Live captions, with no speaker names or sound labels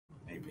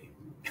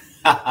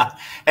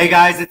Hey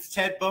guys, it's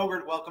Ted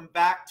Bogert. Welcome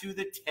back to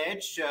the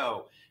Ted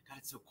Show. God,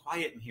 it's so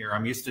quiet in here.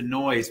 I'm used to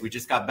noise. We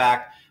just got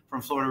back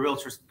from Florida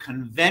Realtors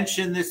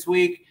Convention this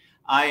week.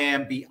 I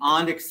am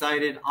beyond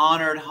excited,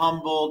 honored,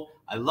 humbled.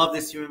 I love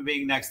this human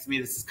being next to me.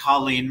 This is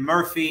Colleen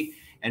Murphy,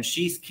 and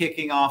she's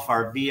kicking off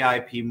our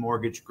VIP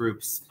Mortgage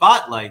Group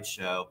Spotlight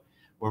Show,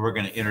 where we're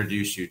going to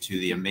introduce you to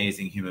the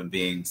amazing human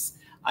beings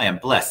I am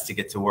blessed to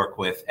get to work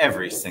with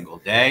every single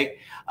day.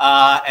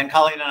 And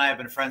Colleen and I have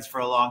been friends for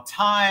a long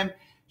time.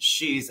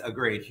 She's a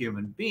great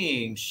human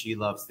being. She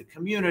loves the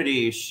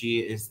community. She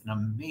is an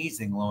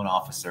amazing loan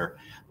officer,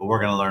 but we're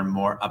going to learn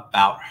more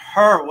about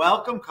her.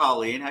 Welcome,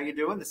 Colleen. How you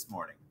doing this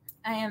morning?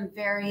 I am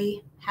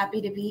very happy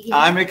to be here.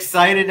 I'm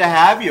excited to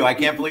have you. I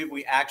can't believe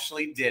we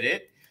actually did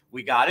it.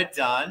 We got it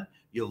done.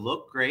 You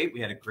look great. We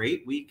had a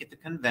great week at the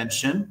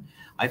convention.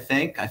 I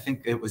think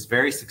it was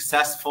very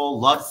successful.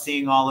 Loved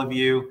seeing all of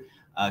you.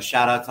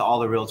 Shout out to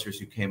all the realtors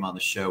who came on the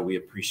show. We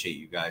appreciate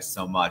you guys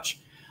so much.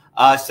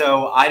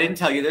 So I didn't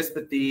tell you this,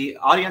 but the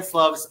audience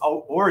loves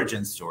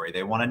origin story.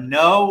 They want to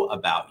know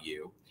about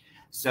you.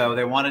 So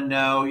they want to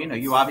know,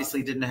 you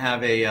obviously didn't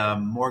have a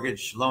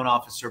mortgage loan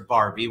officer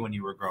Barbie when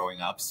you were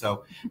growing up.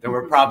 So there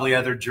were probably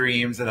other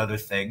dreams and other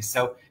things.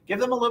 So give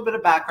them a little bit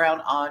of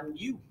background on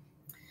you.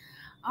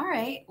 All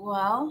right.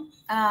 Well,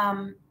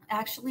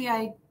 actually,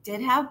 I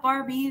did have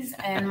Barbies,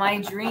 and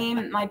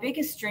my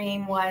biggest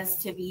dream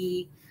was to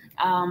be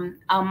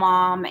a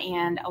mom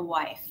and a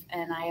wife.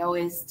 And I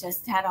always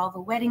just had all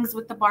the weddings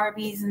with the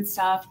Barbies and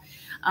stuff.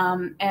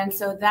 And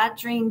so that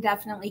dream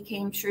definitely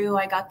came true.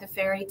 I got the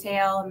fairy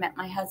tale and met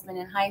my husband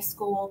in high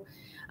school.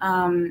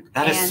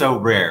 That is so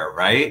rare,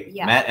 right?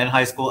 Yeah. Met in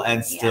high school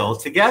and still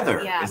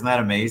together. Yeah. Isn't that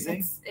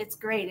amazing? It's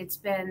great.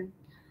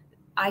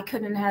 I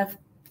couldn't have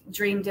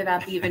dreamed it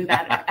up even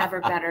better, ever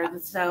better.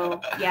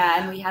 So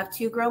yeah, and we have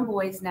 2 grown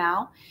boys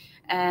now.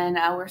 And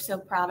we're so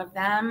proud of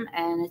them,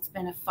 and it's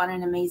been a fun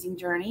and amazing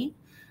journey.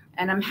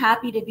 And I'm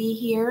happy to be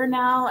here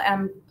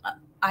now.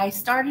 I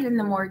started in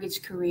the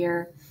mortgage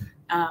career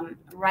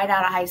right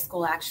out of high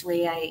school,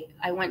 actually.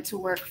 I went to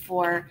work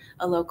for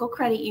a local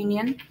credit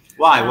union.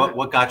 Why?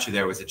 What got you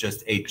there? Was it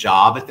just a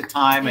job at the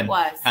time and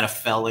kind of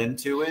fell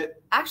into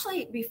it?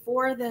 Actually,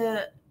 before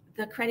the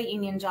credit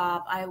union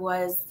job, I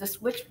was the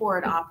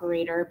switchboard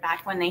operator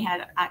back when they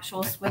had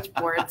actual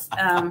switchboards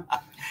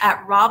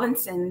at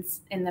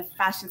Robinson's in the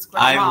Fashion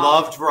Square Mall. I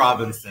loved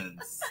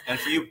Robinson's. And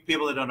for you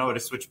people that don't know what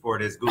a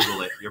switchboard is,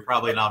 Google it. You're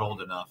probably not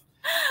old enough.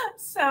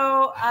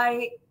 So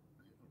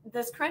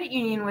this credit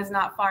union was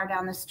not far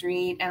down the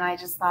street, and I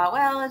just thought,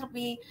 well, it'll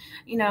be,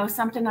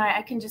 something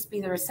I can just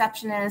be the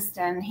receptionist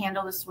and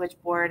handle the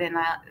switchboard. And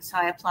so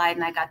I applied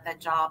and I got that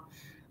job.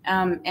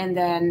 And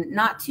then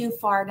not too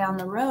far down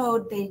the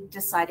road, they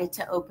decided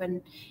to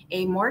open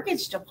a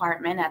mortgage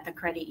department at the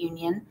credit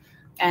union.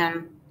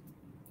 And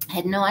I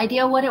had no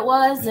idea what it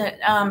was,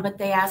 but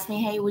they asked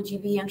me, hey, would you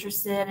be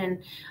interested?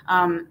 And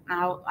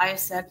I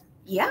said,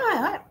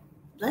 yeah,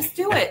 let's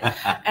do it.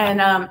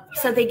 And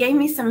so they gave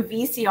me some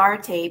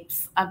VCR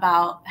tapes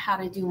about how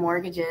to do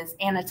mortgages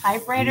and a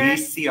typewriter.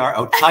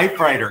 VCR,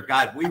 typewriter.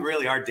 God, we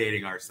really are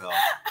dating ourselves.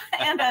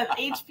 And an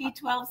HP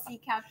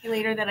 12C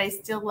calculator that I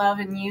still love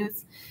and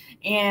use.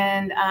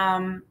 And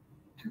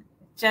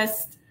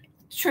just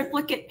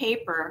triplicate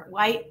paper,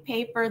 white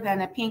paper,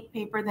 then a pink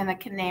paper, then a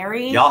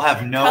canary. Y'all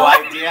have no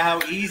idea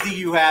how easy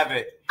you have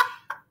it.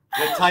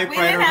 The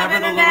typewriter,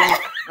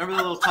 remember the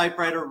little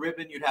typewriter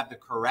ribbon? You'd have to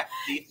correct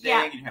the thing.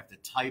 Yeah. You'd have to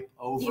type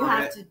over it. You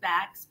have to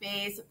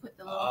backspace and put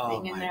the little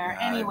thing in there.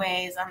 God.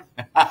 Anyways, I'm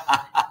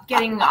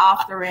getting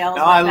off the rails.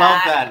 No, I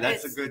love that.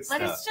 That's a good stuff.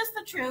 But it's just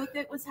the truth.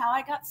 It was how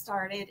I got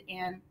started,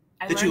 and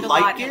I Did learned you a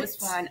like lot. it? It was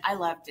fun. I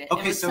loved it.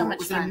 Okay, so it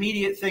was an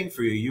immediate thing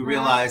for you. You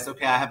realized,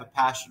 okay, I have a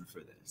passion for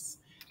this.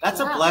 That's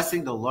a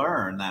blessing to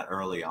learn that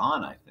early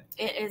on, I think.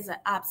 It is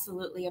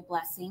absolutely a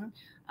blessing.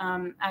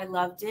 I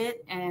loved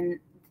it, and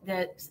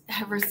that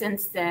ever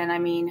since then, I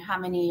mean, how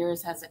many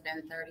years has it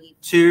been?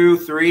 32,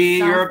 3,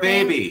 you're a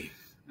baby.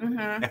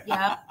 Mm-hmm.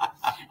 Yeah.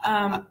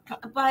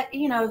 But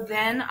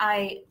then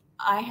I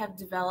have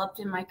developed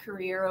in my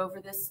career over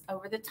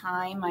the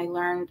time. I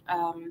learned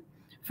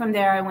from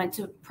there. I went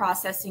to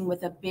processing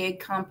with a big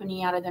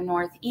company out of the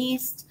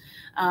Northeast,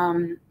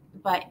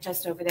 but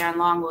just over there in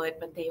Longwood.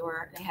 But they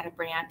had a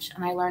branch,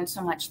 and I learned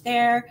so much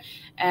there,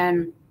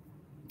 and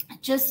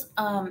just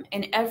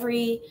in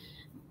every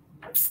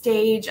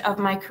stage of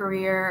my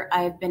career,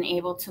 I've been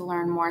able to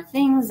learn more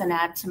things and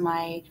add to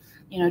my,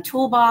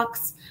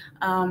 toolbox.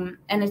 And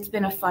it's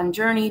been a fun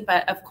journey.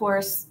 But of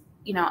course,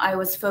 I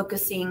was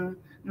focusing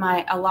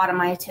a lot of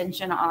my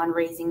attention on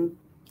raising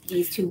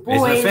these 2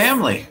 boys. Raising a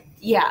family.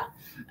 Yeah.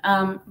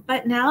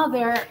 But now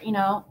they're,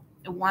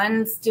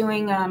 one's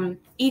doing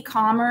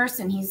e-commerce,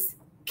 and he's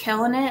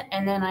killing it.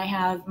 And then I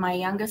have my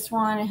youngest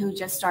one who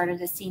just started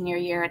his senior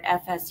year at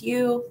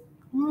FSU.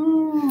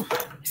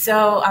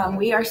 So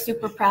we are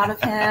super proud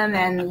of him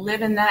and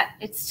living that.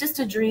 It's just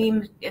a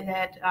dream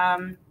that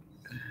I'm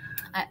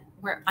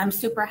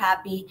super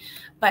happy.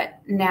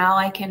 But now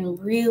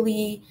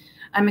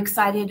I'm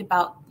excited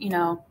about,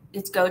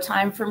 it's go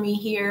time for me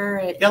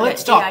here. Yeah,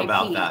 let's talk AIP.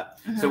 about that.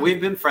 Mm-hmm. So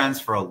we've been friends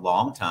for a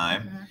long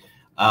time.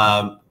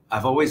 Mm-hmm.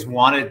 I've always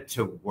wanted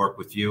to work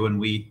with you, and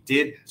we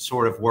did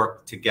sort of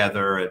work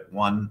together at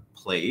one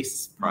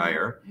place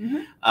prior,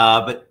 Mm-hmm.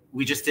 But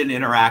we just didn't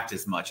interact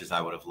as much as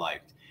I would have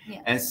liked.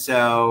 Yeah. And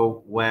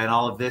so when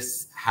all of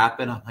this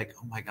happened, I'm like,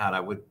 oh my God, I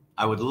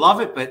would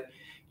love it. But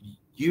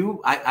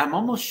I'm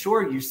almost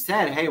sure you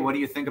said, hey, what do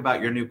you think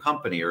about your new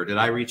company? Or did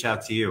I reach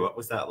out to you? What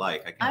was that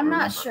like? I'm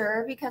not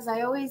sure, because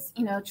I always,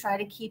 try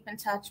to keep in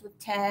touch with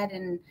Ted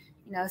and,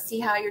 see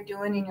how you're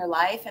doing in your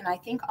life. And I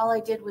think all I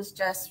did was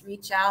just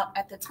reach out.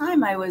 At the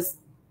time, I was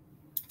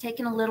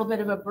taking a little bit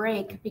of a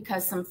break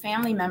because some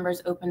family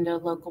members opened a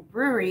local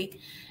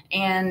brewery,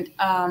 and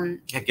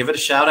yeah, give it a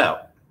shout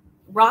out.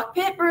 Rock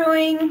Pit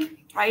Brewing,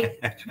 right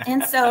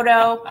in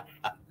Soto.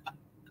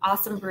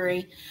 Awesome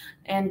brewery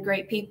and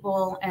great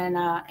people. And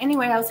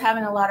anyway, I was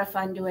having a lot of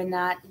fun doing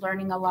that,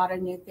 learning a lot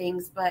of new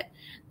things. But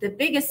the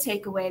biggest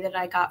takeaway that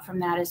I got from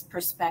that is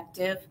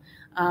perspective.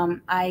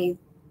 I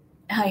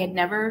had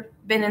never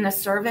been in the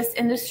service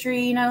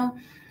industry,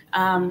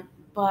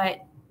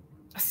 but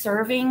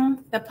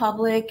serving the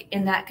public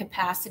in that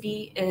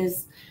capacity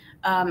is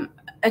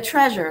a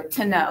treasure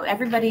to know.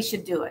 Everybody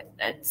should do it.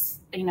 It's,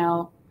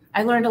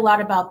 I learned a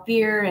lot about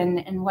beer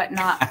and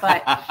whatnot,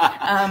 but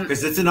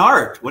because it's an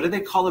art. What do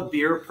they call a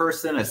beer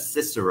person? A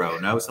Cicero?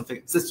 No,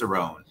 something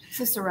Cicerone.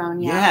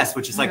 Cicerone, yeah. Yes,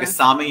 which is like a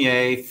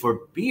sommelier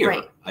for beer,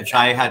 right. which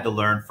I had to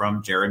learn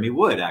from Jeremy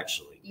Wood,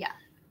 actually.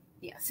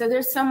 Yeah. So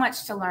there's so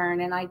much to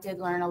learn, and I did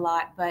learn a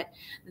lot. But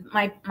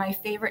my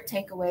favorite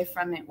takeaway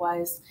from it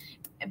was,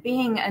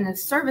 being in the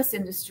service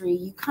industry,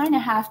 you kind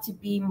of have to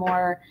be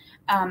more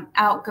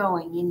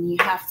outgoing, and you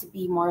have to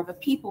be more of a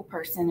people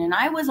person. And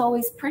I was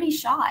always pretty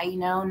shy,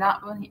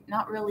 not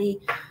really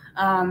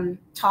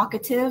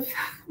talkative.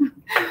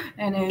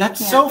 And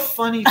that's so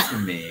funny to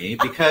me,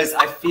 because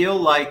I feel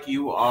like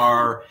you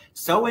are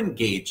so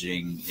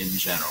engaging in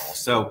general.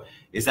 So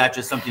is that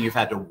just something you've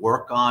had to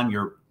work on?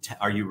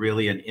 Are you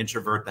really an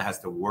introvert that has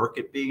to work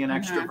at being an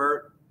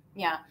extrovert?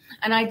 Yeah.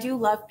 And I do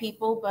love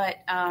people, but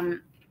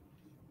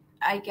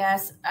I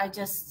guess I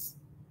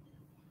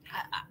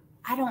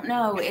don't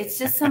know. It's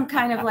just some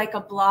kind of like a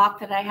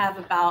block that I have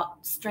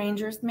about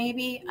strangers,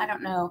 maybe. I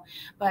don't know.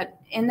 But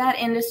in that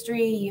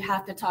industry, you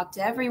have to talk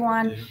to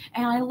everyone. Yeah.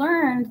 And I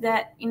learned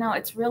that,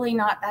 it's really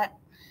not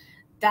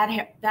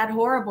that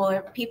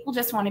horrible. People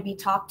just want to be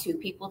talked to.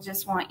 People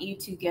just want you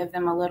to give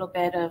them a little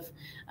bit of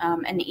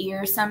an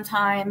ear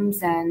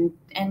sometimes, and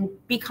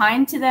be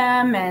kind to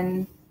them.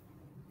 And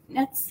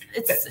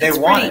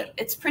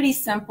it's pretty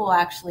simple,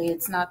 actually.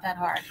 It's not that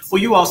hard.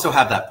 Well, you also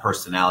have that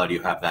personality.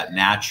 You have that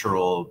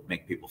natural,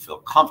 make people feel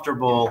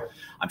comfortable.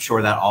 I'm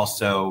sure that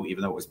also,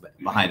 even though it was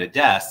behind a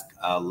desk,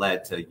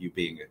 led to you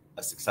being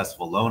a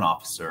successful loan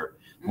officer,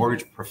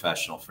 mortgage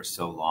professional for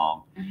so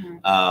long.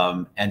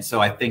 Mm-hmm. And so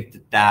I think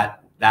that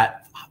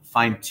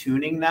fine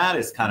tuning that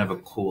is kind of a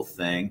cool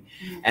thing.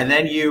 Mm-hmm. And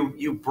then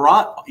you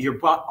brought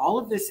all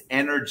of this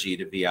energy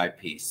to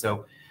VIP.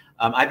 So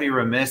I'd be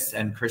remiss,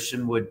 and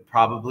Christian would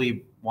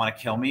probably want to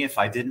kill me if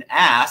I didn't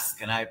ask.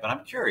 But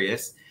I'm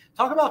curious.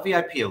 Talk about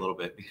VIP a little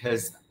bit,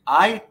 because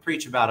I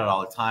preach about it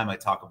all the time. I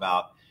talk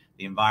about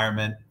the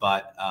environment,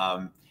 but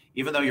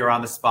even though you're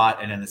on the spot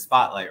and in the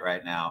spotlight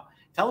right now,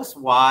 tell us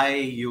why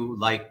you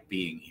like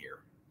being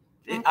here.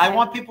 Okay. I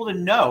want people to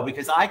know,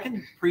 because I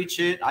can preach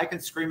it, I can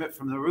scream it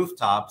from the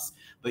rooftops,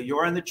 but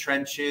you're in the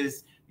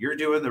trenches. You're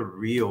doing the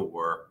real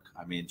work.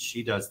 I mean,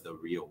 she does the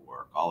real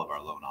work. All of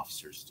our loan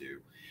officers do.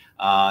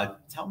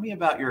 Tell me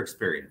about your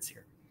experience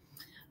here.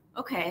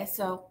 Okay,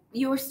 so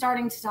you were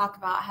starting to talk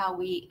about how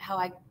we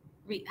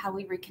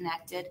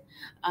reconnected.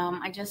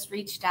 I just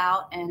reached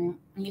out, and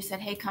you said,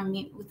 "Hey, come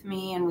meet with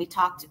me," and we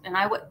talked. And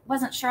I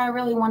wasn't sure I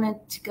really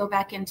wanted to go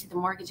back into the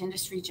mortgage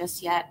industry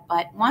just yet.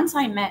 But once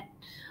I met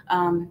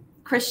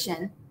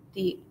Christian,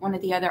 one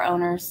of the other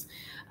owners,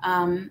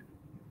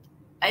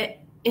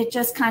 it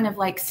just kind of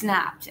like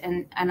snapped,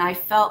 and I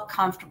felt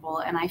comfortable,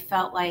 and I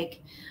felt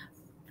like,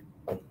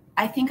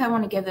 I think I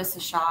want to give this a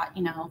shot,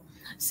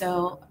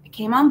 So I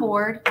came on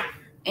board,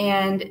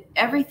 and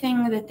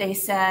everything that they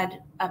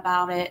said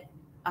about it,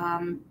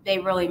 they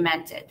really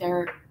meant it.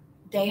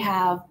 They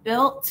have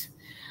built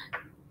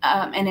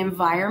an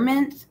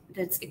environment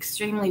that's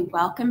extremely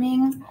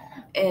welcoming.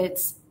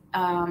 It's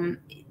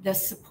the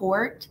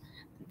support,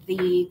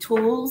 the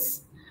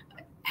tools.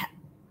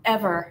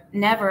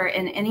 Never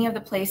in any of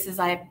the places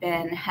I've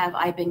been have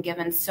I been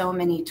given so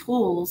many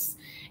tools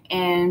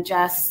and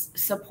just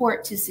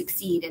support to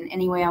succeed in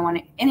any way I want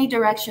to, any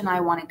direction I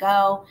want to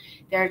go.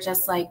 They're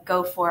just like,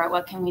 go for it.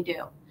 What can we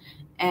do?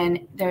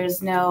 And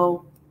there's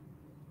no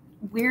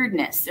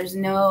weirdness. There's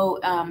no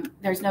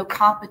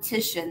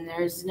competition.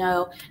 There's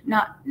not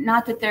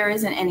that there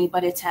isn't any,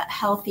 but it's a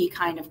healthy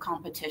kind of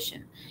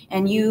competition.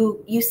 And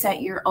you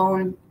set your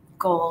own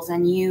goals,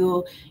 and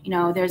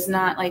there's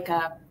not like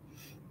a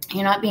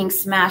You're not being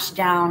smashed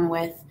down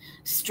with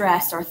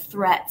stress or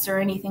threats or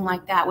anything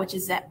like that, which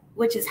is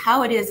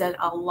how it is at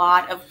a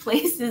lot of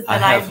places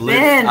that I've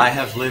been. I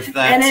have lived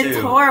that and too. It's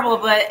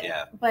horrible,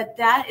 Yeah. but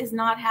that is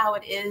not how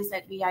it is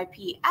at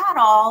VIP at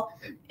all.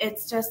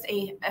 It's just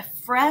a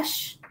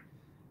fresh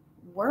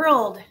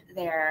world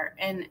there,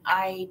 and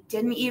I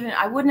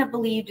wouldn't have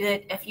believed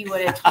it if you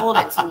would have told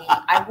it to me.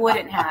 I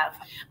wouldn't have.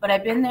 But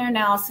I've been there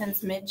now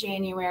since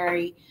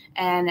mid-January,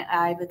 and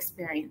I've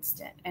experienced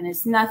it, and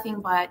it's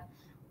nothing but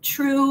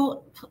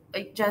true,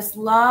 just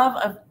love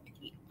of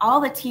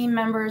all the team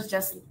members.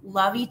 Just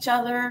love each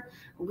other.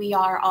 We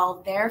are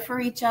all there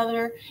for each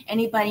other.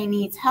 Anybody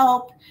needs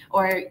help,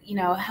 or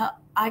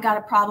I got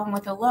a problem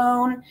with a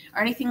loan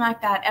or anything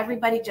like that,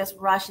 everybody just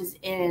rushes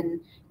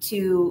in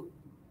to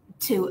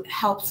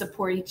help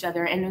support each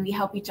other, and we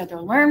help each other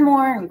learn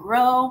more and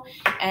grow.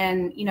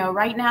 And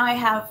right now I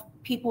have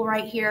people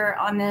right here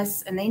on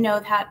this, and they know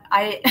that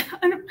I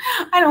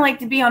don't like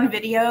to be on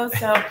video,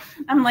 so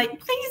I'm like,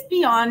 please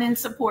be on and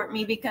support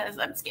me because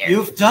I'm scared.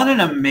 You've done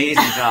an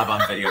amazing job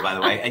on video, by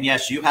the way, and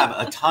yes, you have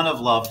a ton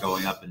of love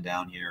going up and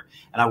down here,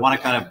 and I want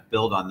to kind of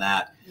build on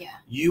that. Yeah.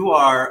 You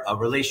are a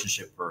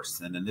relationship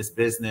person, and this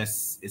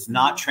business is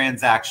not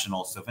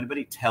transactional, so if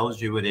anybody tells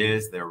you it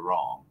is, they're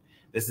wrong.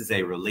 This is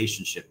a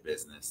relationship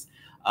business.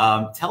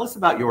 Tell us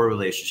about your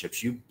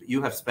relationships.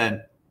 You have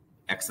spent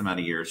X amount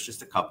of years,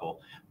 just a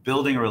couple,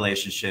 building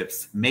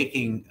relationships,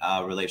 making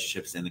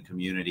relationships in the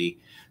community.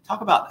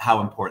 Talk about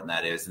how important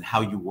that is and how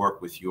you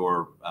work with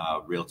your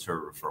realtor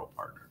referral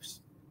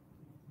partners.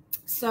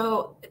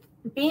 So,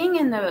 being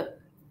in the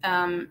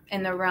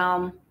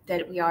realm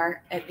that we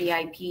are at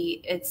VIP,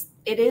 it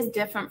is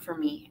different for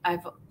me.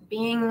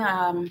 Being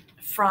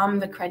from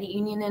the credit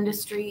union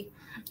industry,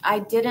 I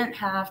didn't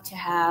have to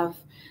have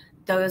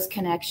those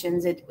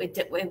connections. It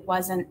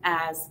wasn't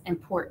as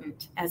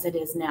important as it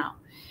is now.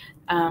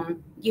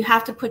 You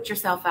have to put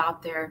yourself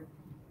out there,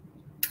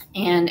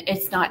 and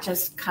it's not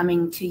just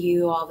coming to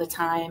you all the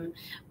time.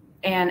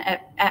 And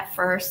at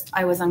first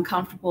I was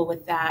uncomfortable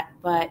with that,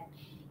 but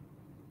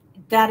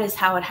that is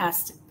how it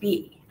has to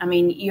be. I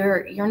mean,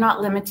 you're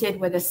not limited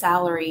with a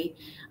salary.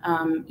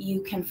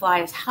 You can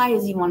fly as high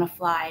as you want to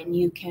fly, and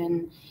you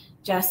can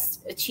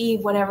just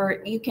achieve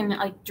whatever you can,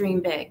 like dream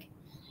big.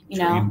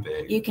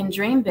 You can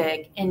dream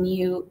big, and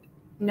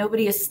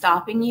nobody is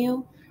stopping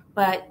you,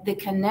 but the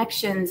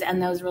connections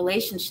and those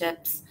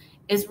relationships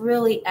is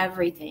really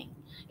everything.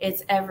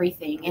 It's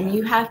everything. And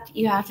you have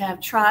to have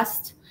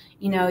trust.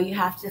 You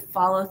have to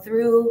follow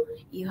through.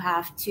 You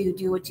have to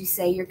do what you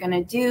say you're going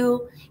to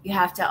do. You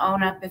have to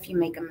own up if you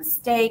make a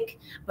mistake.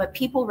 But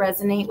people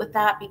resonate with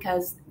that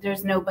because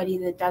there's nobody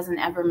that doesn't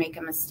ever make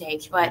a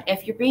mistake. But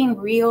if you're being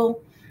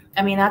real,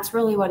 I mean, that's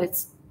really what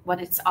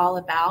it's all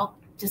about.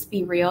 Just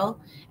be real.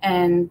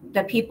 And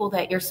the people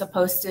that you're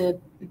supposed to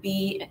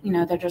be,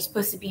 that are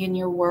supposed to be in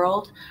your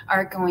world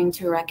are going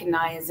to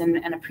recognize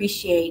and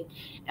appreciate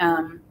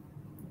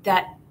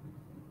that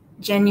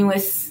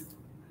genuine,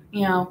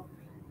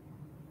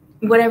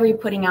 whatever you're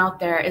putting out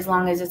there. As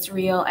long as it's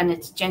real and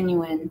it's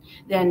genuine,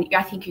 then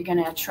I think you're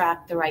going to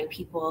attract the right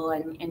people,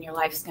 and your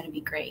life's going to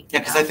be great. Yeah,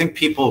 because I think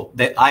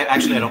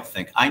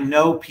I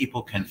know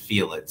people can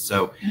feel it.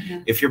 So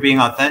if you're being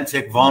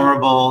authentic,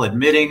 vulnerable,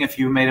 admitting if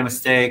you made a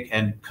mistake,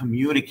 and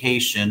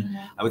communication,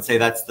 I would say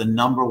that's the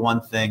number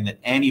one thing that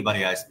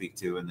anybody I speak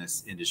to in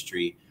this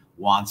industry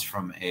wants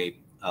from a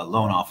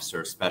loan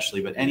officer especially,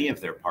 but any of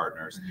their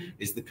partners,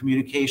 is the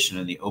communication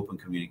and the open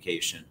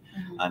communication,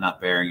 not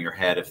bearing your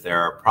head if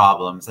there are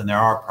problems, and there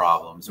are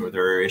problems, or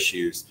there are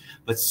issues,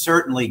 but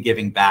certainly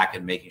giving back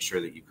and making sure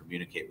that you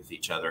communicate with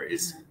each other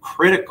is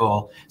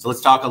critical. So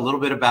let's talk a little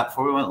bit about,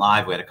 before we went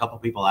live, we had a couple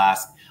people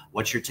ask,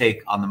 what's your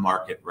take on the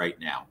market right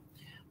now?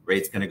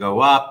 Rates going to go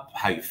up?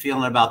 How are you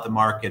feeling about the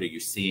market? Are you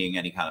seeing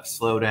any kind of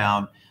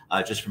slowdown,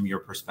 just from your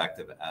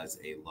perspective as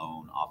a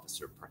loan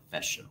officer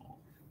professional?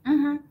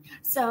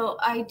 So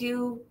I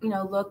do,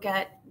 look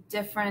at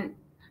different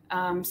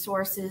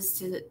sources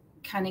to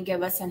kind of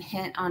give us a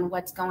hint on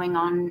what's going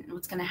on,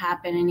 what's going to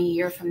happen in a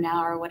year from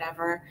now or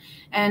whatever.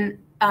 And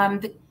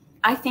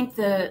I think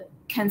the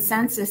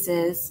consensus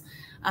is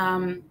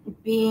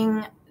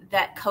being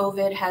that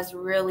COVID has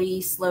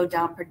really slowed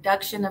down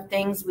production of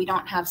things. We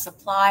don't have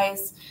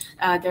supplies.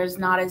 There's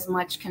not as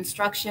much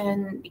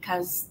construction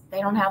because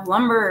they don't have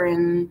lumber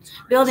and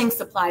building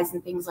supplies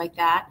and things like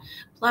that.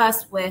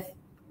 Plus, with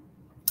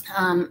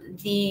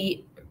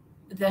the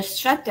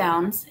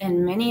shutdowns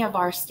in many of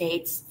our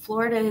states,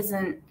 Florida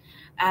isn't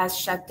as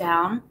shut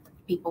down.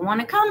 People want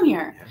to come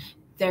here.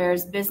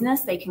 There's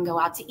business. They can go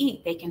out to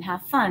eat. They can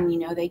have fun.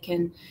 They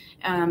can,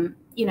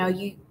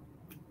 you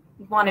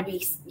want to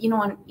be, you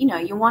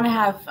want to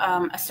have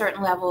a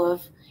certain level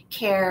of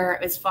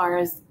care as far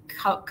as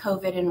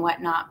COVID and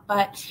whatnot.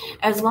 But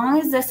as long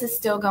as this is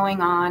still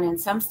going on, and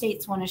some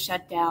states want to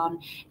shut down,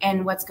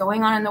 and what's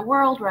going on in the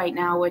world right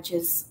now, which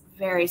is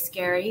very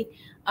scary,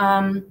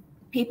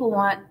 people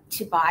want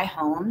to buy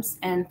homes,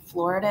 and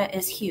Florida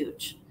is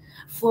huge.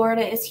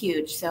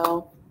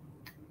 So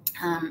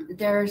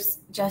there's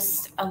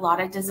just a lot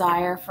of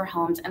desire for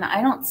homes, and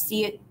I don't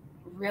see it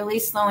really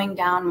slowing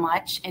down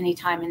much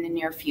anytime in the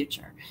near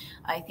future.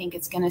 I think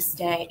it's going to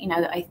stay,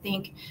 I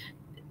think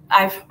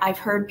I've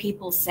heard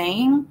people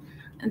saying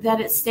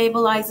that it's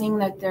stabilizing,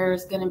 that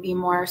there's going to be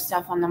more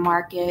stuff on the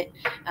market.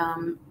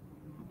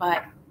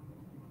 But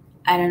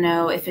I don't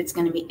know if it's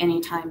going to be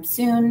anytime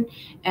soon.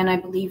 And I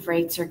believe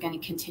rates are going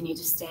to continue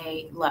to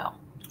stay low.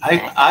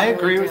 I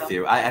agree with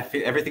you. I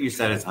feel everything you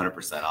said is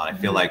 100% on. I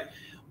feel like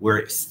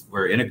we're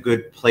in a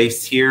good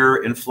place here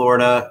in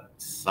Florida.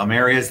 Some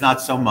areas not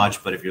so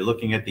much, but if you're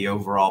looking at the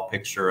overall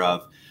picture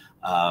of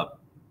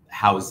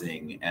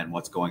housing and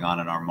what's going on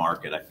in our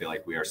market, I feel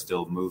like we are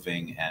still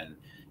moving and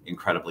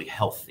incredibly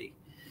healthy.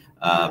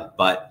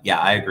 But yeah,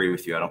 I agree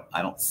with you.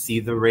 I don't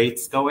see the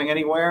rates going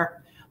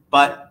anywhere,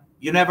 but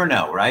you never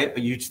know, right?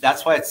 But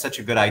that's why it's such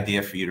a good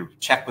idea for you to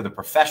check with a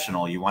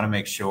professional. You want to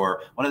make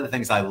sure. One of the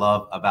things I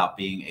love about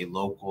being a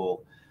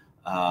local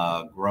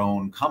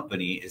grown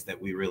company is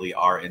that we really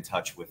are in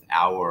touch with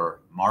our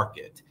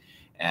market.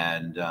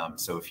 And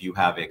so if you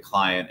have a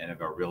client and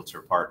of our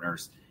realtor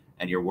partners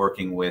and you're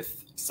working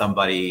with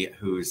somebody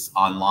who's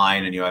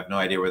online and you have no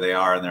idea where they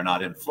are and they're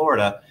not in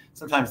Florida,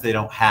 sometimes they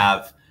don't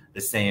have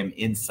the same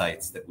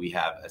insights that we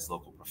have as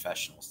local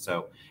professionals.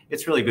 So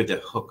it's really good to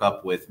hook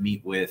up with,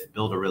 meet with,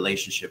 build a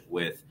relationship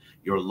with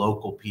your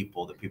local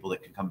people, the people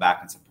that can come back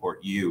and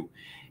support you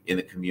in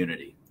the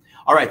community.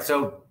 All right,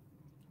 so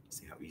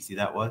see how easy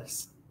that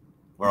was?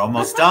 We're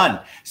almost done.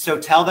 So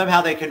tell them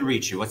how they can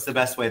reach you. What's the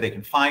best way they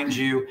can find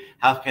you?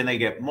 How can they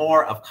get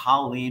more of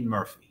Colleen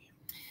Murphy?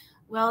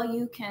 Well,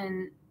 you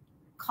can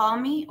call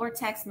me or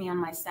text me on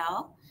my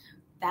cell.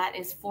 That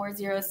is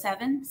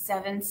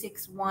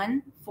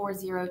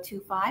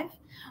 407-761-4025.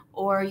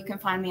 Or you can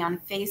find me on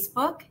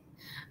Facebook,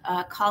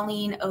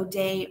 Colleen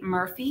O'Day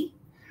Murphy.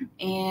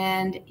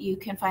 And you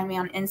can find me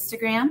on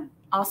Instagram,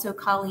 also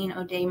Colleen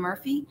O'Day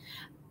Murphy.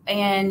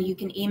 And you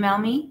can email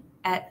me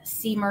at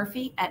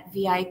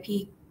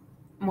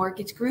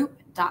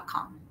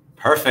cmurphy@vipmortgagegroup.com.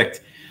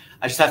 Perfect.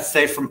 I just have to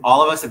say, from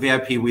all of us at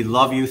VIP, we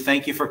love you.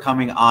 Thank you for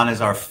coming on as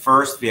our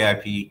first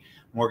VIP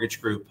Mortgage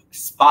Group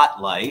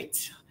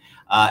Spotlight.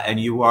 And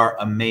you are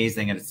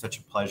amazing, and it's such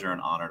a pleasure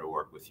and honor to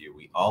work with you.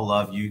 We all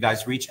love you. You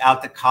guys reach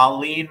out to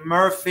Colleen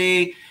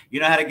Murphy. You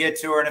know how to get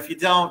to her, and if you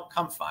don't,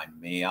 come find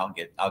me. I'll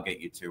get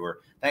you to her.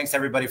 Thanks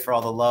everybody for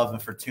all the love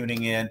and for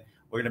tuning in.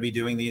 We're going to be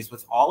doing these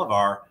with all of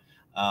our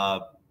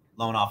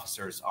loan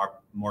officers, our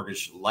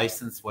mortgage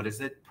license,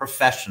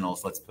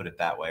 professionals, let's put it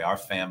that way, our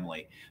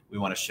family. We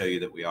want to show you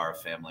that we are a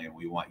family, and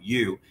we want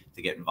you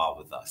to get involved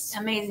with us.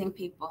 Amazing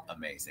people.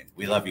 Amazing.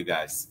 We love you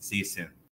guys. See you soon.